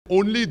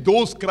only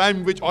those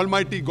crimes which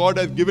Almighty God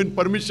has given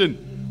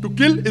permission to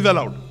kill is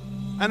allowed.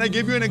 And I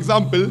gave you an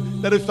example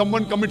that if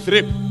someone commits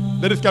rape,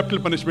 there is capital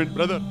punishment.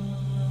 Brother,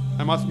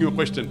 I'm asking you a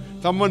question.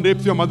 Someone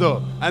rapes your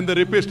mother and the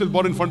rapist is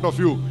born in front of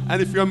you,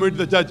 and if you are met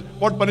the judge,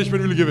 what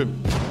punishment will you give him?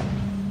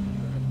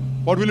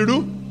 What will you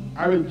do?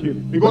 I will kill,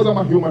 because I'm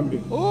a human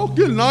being. Oh,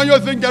 kill. Now you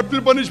are saying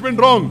capital punishment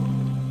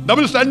wrong.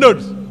 Double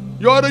standards.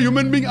 You are a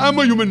human being, I am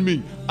a human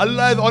being.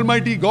 Allah is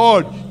Almighty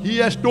God. He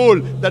has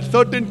told that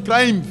certain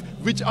crimes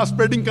which are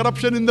spreading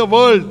corruption in the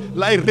world,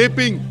 like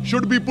raping,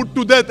 should be put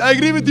to death. I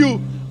agree with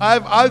you. I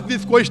have asked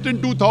this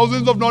question to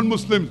thousands of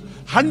non-Muslims.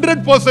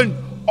 100%,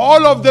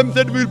 all of them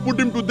said we will put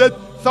him to death.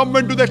 Some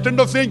went to the extent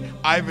of saying,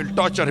 I will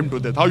torture him to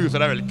death. How you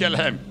said, I will kill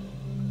him.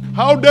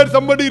 How dare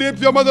somebody rape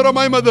your mother or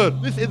my mother?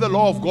 This is the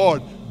law of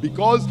God,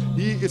 because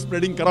he is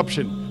spreading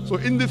corruption. So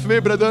in this way,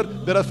 brother,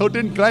 there are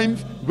certain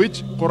crimes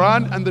which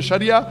Quran and the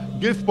Sharia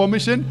gives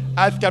permission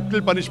as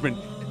capital punishment.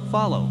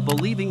 Follow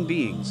Believing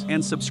Beings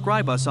and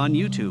subscribe us on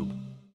YouTube.